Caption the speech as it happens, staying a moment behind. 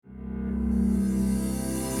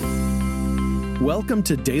Welcome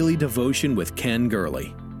to Daily Devotion with Ken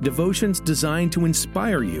Gurley. Devotions designed to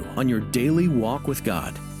inspire you on your daily walk with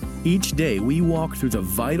God. Each day we walk through the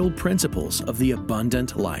vital principles of the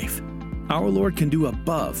abundant life. Our Lord can do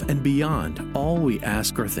above and beyond all we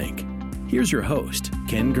ask or think. Here's your host,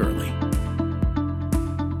 Ken Gurley.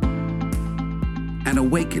 An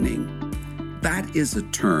awakening, that is a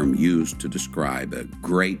term used to describe a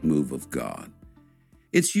great move of God.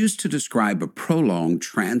 It's used to describe a prolonged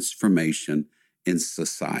transformation in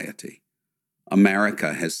society.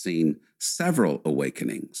 America has seen several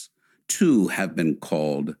awakenings. Two have been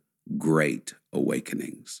called great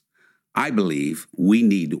awakenings. I believe we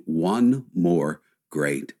need one more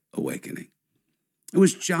great awakening. It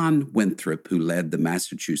was John Winthrop who led the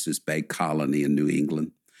Massachusetts Bay Colony in New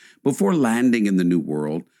England. Before landing in the New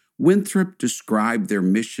World, Winthrop described their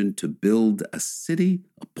mission to build a city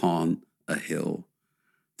upon a hill.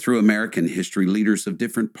 Through American history, leaders of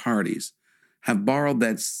different parties have borrowed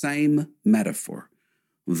that same metaphor,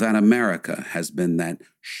 that America has been that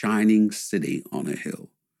shining city on a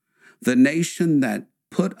hill. The nation that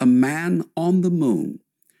put a man on the moon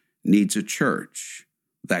needs a church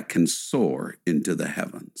that can soar into the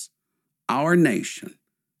heavens. Our nation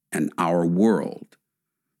and our world,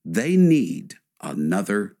 they need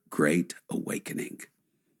another great awakening.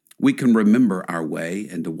 We can remember our way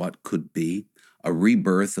into what could be a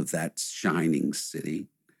rebirth of that shining city.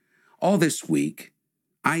 All this week,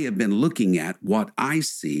 I have been looking at what I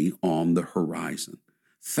see on the horizon.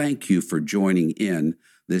 Thank you for joining in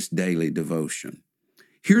this daily devotion.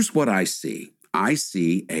 Here's what I see. I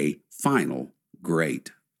see a final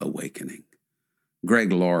great awakening.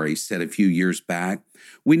 Greg Laurie said a few years back,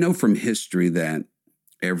 we know from history that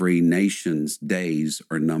every nation's days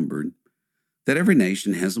are numbered, that every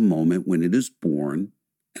nation has a moment when it is born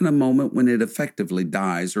and a moment when it effectively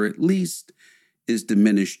dies, or at least is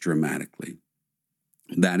diminished dramatically.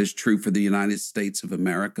 That is true for the United States of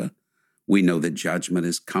America. We know that judgment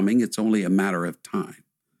is coming. It's only a matter of time.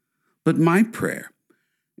 But my prayer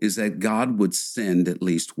is that God would send at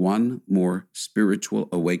least one more spiritual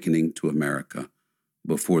awakening to America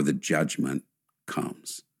before the judgment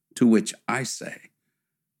comes, to which I say,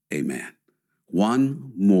 amen.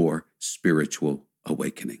 One more spiritual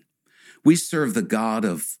awakening. We serve the God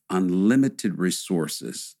of unlimited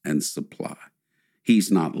resources and supply.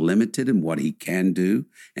 He's not limited in what he can do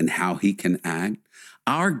and how he can act.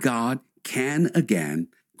 Our God can again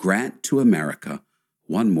grant to America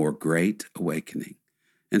one more great awakening.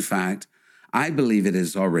 In fact, I believe it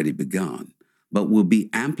has already begun, but will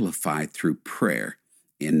be amplified through prayer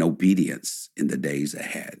and obedience in the days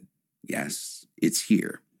ahead. Yes, it's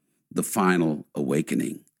here. The final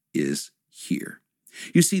awakening is here.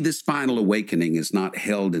 You see, this final awakening is not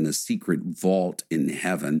held in a secret vault in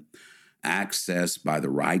heaven, accessed by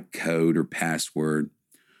the right code or password.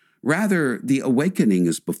 Rather, the awakening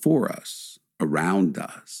is before us, around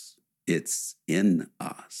us. It's in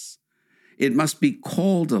us. It must be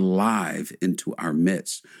called alive into our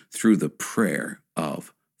midst through the prayer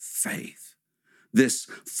of faith. This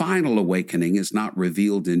final awakening is not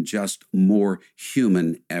revealed in just more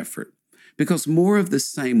human effort, because more of the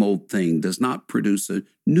same old thing does not produce a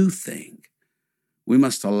new thing. We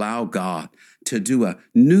must allow God to do a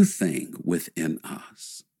new thing within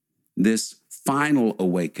us. This final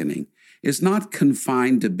awakening is not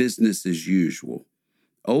confined to business as usual.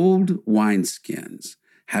 Old wineskins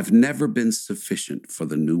have never been sufficient for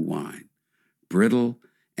the new wine. Brittle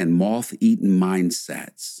and moth-eaten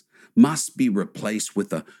mindsets must be replaced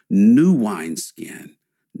with a new wineskin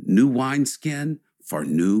for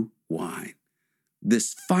new wine.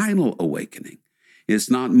 This final awakening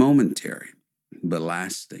is not momentary, but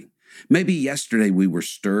lasting. Maybe yesterday we were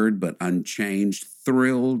stirred but unchanged,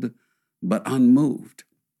 thrilled but unmoved.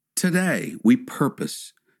 Today we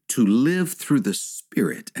purpose to live through the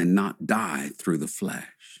Spirit and not die through the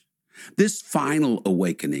flesh. This final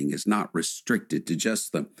awakening is not restricted to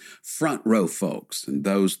just the front row folks and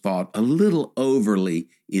those thought a little overly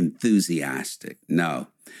enthusiastic. No,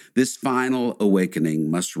 this final awakening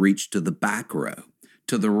must reach to the back row,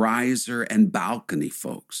 to the riser and balcony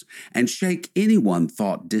folks, and shake anyone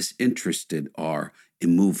thought disinterested or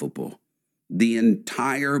immovable. The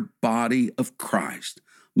entire body of Christ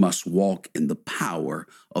must walk in the power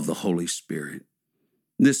of the Holy Spirit.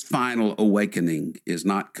 This final awakening is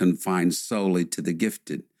not confined solely to the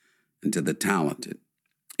gifted and to the talented.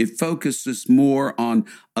 It focuses more on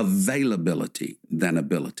availability than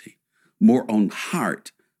ability, more on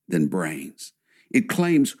heart than brains. It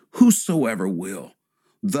claims whosoever will.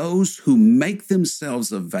 Those who make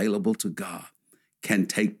themselves available to God can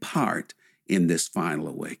take part in this final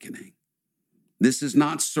awakening. This is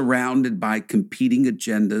not surrounded by competing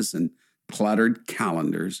agendas and cluttered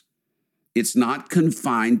calendars. It's not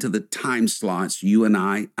confined to the time slots you and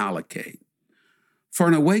I allocate. For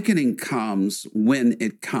an awakening comes when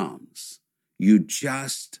it comes. You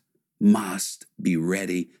just must be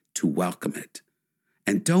ready to welcome it.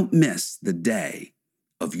 And don't miss the day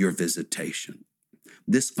of your visitation.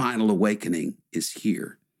 This final awakening is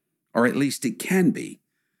here, or at least it can be,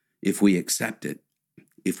 if we accept it,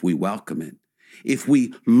 if we welcome it, if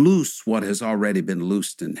we loose what has already been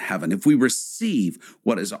loosed in heaven, if we receive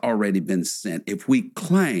what has already been sent, if we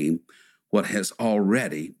claim what has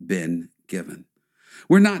already been given.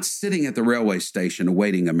 We're not sitting at the railway station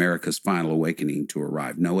awaiting America's final awakening to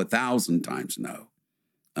arrive. No, 1,000 times no.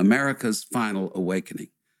 America's final awakening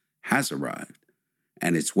has arrived,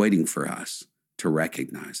 and it's waiting for us to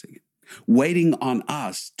recognize it, waiting on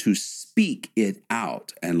us to speak it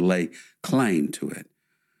out and lay claim to it,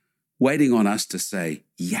 waiting on us to say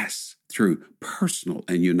yes through personal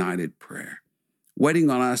and united prayer, waiting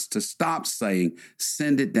on us to stop saying,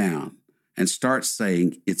 send it down, and start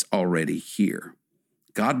saying, it's already here.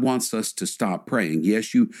 God wants us to stop praying.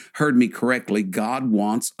 Yes, you heard me correctly. God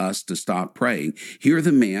wants us to stop praying. Here,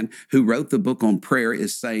 the man who wrote the book on prayer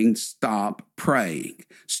is saying, stop praying.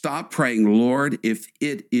 Stop praying, Lord, if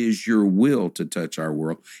it is your will to touch our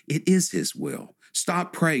world. It is his will.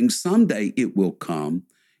 Stop praying. Someday it will come.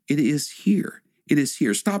 It is here. It is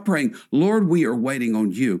here. Stop praying, Lord, we are waiting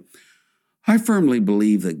on you. I firmly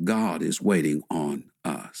believe that God is waiting on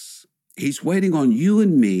us. He's waiting on you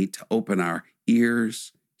and me to open our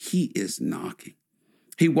ears. He is knocking.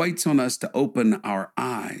 He waits on us to open our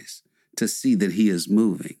eyes to see that he is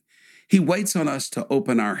moving. He waits on us to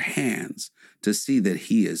open our hands to see that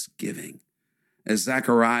he is giving. As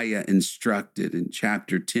Zechariah instructed in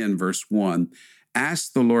chapter 10, verse 1,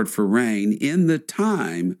 ask the Lord for rain in the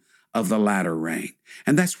time of the latter rain.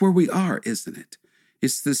 And that's where we are, isn't it?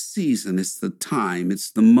 It's the season, it's the time,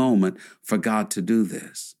 it's the moment for God to do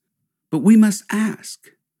this. But we must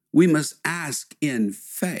ask. We must ask in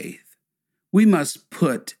faith. We must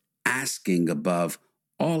put asking above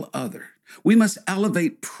all other. We must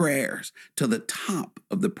elevate prayers to the top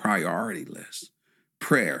of the priority list.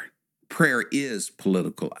 Prayer is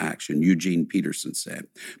political action, Eugene Peterson said.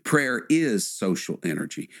 Prayer is social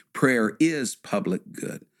energy. Prayer is public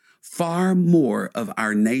good. Far more of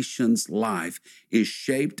our nation's life is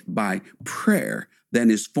shaped by prayer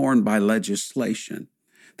than is formed by legislation.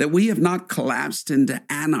 That we have not collapsed into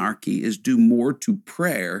anarchy is due more to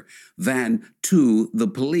prayer than to the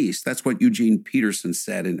police. That's what Eugene Peterson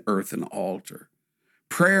said in Earth and Altar.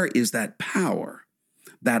 Prayer is that power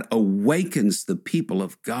that awakens the people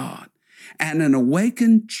of God. And an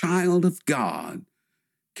awakened child of God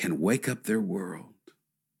can wake up their world.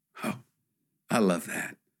 Oh, I love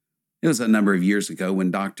that. It was a number of years ago when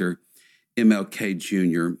Dr. MLK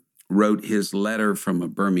Jr. wrote his letter from a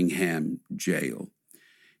Birmingham jail.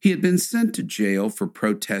 He had been sent to jail for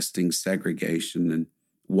protesting segregation, and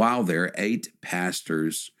while there, 8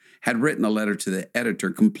 pastors had written a letter to the editor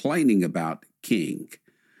complaining about King.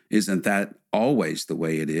 Isn't that always the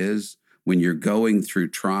way it is when you're going through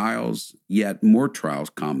trials, yet more trials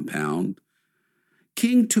compound?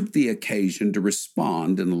 King took the occasion to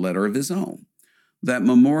respond in a letter of his own that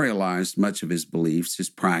memorialized much of his beliefs, his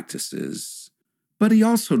practices, but he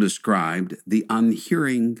also described the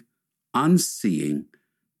unhearing, unseeing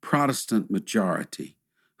Protestant majority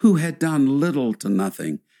who had done little to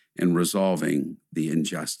nothing in resolving the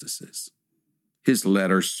injustices. His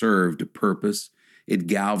letter served a purpose. It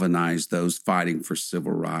galvanized those fighting for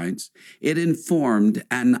civil rights. It informed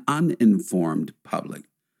an uninformed public.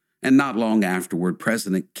 And not long afterward,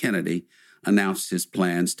 President Kennedy announced his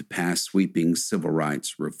plans to pass sweeping civil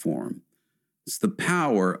rights reform. It's the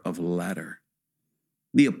power of a letter.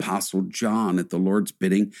 The Apostle John, at the Lord's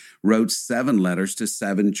bidding, wrote 7 letters to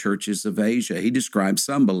 7 churches of Asia. He describes,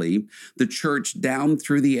 some believe, the church down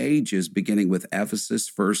through the ages, beginning with Ephesus,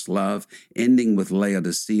 first love, ending with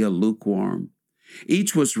Laodicea, lukewarm.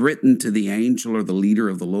 Each was written to the angel or the leader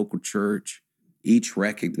of the local church. Each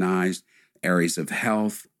recognized areas of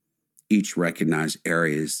health. Each recognized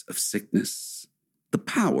areas of sickness. The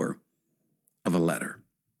power of a letter.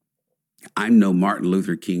 I'm no Martin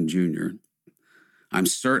Luther King Jr., I'm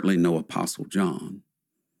certainly no Apostle John,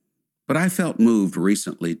 but I felt moved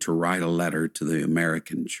recently to write a letter to the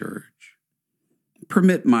American church.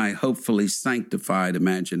 Permit my hopefully sanctified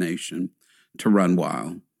imagination to run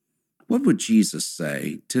wild. What would Jesus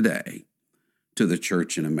say today to the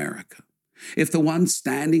church in America? If the one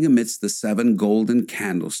standing amidst the 7 golden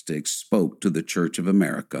candlesticks spoke to the church of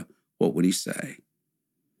America, what would he say?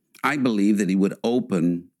 I believe that he would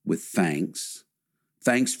open with thanks,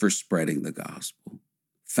 Thanks for spreading the gospel.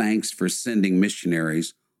 Thanks for sending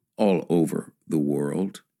missionaries all over the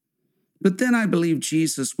world. But then I believe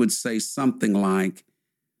Jesus would say something like,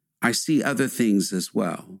 I see other things as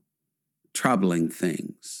well, troubling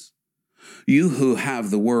things. You who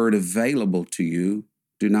have the word available to you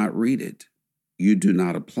do not read it. You do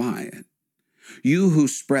not apply it. You who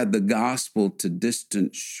spread the gospel to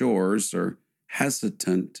distant shores are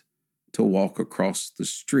hesitant to walk across the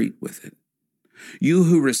street with it. You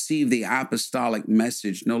who receive the apostolic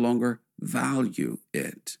message no longer value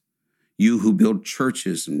it. You who build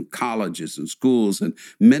churches and colleges and schools and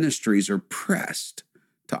ministries are pressed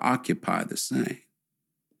to occupy the same.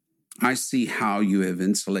 I see how you have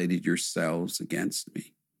insulated yourselves against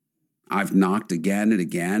me. I've knocked again and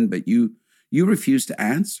again, but you refuse to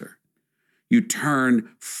answer. You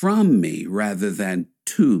turn from me rather than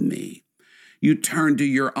to me. You turn to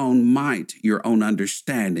your own might, your own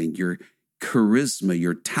understanding, your charisma,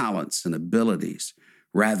 your talents and abilities,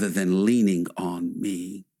 rather than leaning on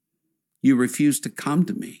me. You refuse to come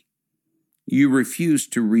to me. You refuse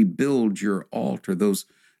to rebuild your altar, those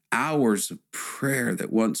hours of prayer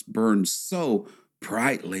that once burned so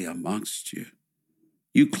brightly amongst you.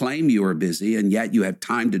 You claim you are busy, and yet you have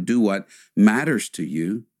time to do what matters to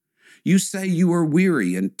you. You say you are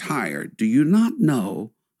weary and tired. Do you not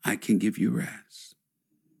know I can give you rest?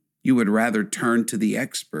 You would rather turn to the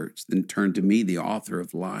experts than turn to me, the author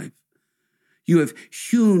of life. You have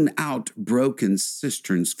hewn out broken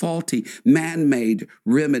cisterns, faulty man-made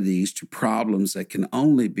remedies to problems that can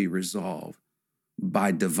only be resolved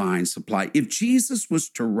by divine supply. If Jesus was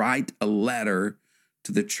to write a letter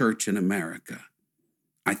to the church in America,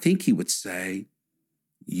 I think he would say,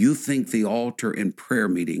 you think the altar and prayer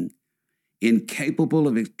meeting incapable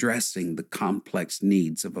of addressing the complex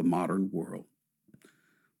needs of a modern world.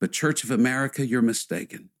 But Church of America, you're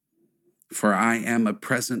mistaken. For I am a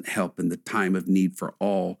present help in the time of need for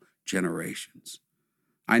all generations.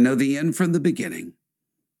 I know the end from the beginning.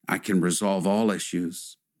 I can resolve all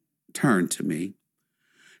issues. Turn to me.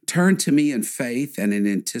 Turn to me in faith and in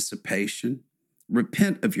anticipation.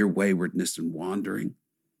 Repent of your waywardness and wandering.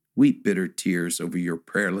 Weep bitter tears over your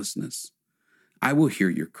prayerlessness. I will hear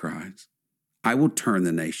your cries. I will turn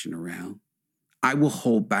the nation around. I will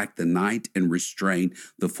hold back the night and restrain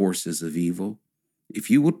the forces of evil. If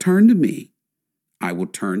you will turn to me, I will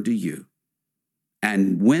turn to you.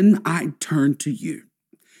 And when I turn to you,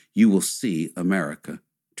 you will see America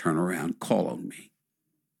turn around. Call on me.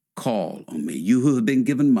 Call on me. You who have been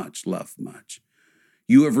given much, love much.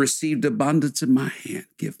 You have received abundance in my hand,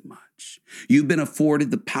 give much. You've been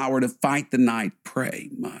afforded the power to fight the night, pray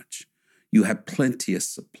much. You have plenteous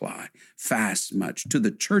supply, fast much. To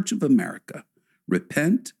the Church of America,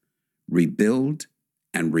 repent, rebuild,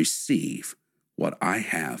 and receive what I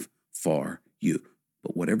have for you.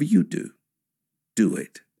 But whatever you do, do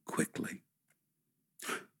it quickly.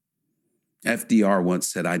 FDR once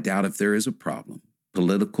said, I doubt if there is a problem,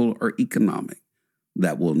 political or economic,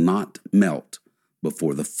 that will not melt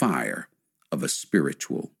before the fire of a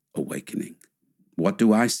spiritual awakening. What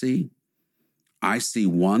do I see? I see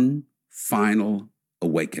one final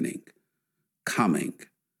awakening coming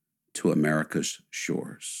to America's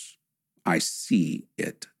shores. I see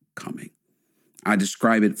it coming. I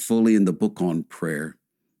describe it fully in the book on prayer.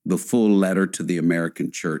 The full letter to the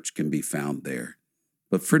American church can be found there.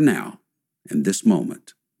 But for now, in this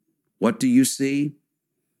moment, what do you see?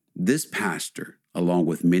 This pastor, along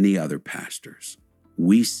with many other pastors,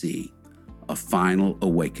 we see a final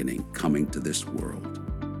awakening coming to this world.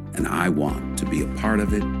 And I want to be a part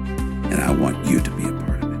of it, and I want you to be a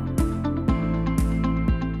part of it.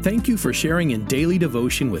 Thank you for sharing in Daily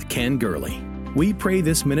Devotion with Ken Gurley. We pray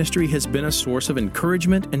this ministry has been a source of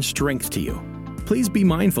encouragement and strength to you. Please be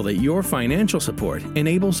mindful that your financial support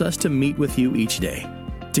enables us to meet with you each day.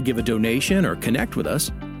 To give a donation or connect with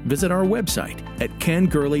us, visit our website at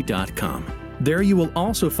kengurley.com. There you will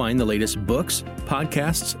also find the latest books,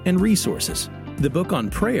 podcasts, and resources. The book on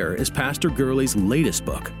prayer is Pastor Gurley's latest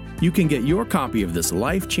book. You can get your copy of this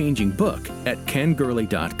life-changing book at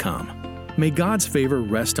kengurley.com. May God's favor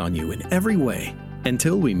rest on you in every way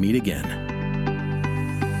until we meet again.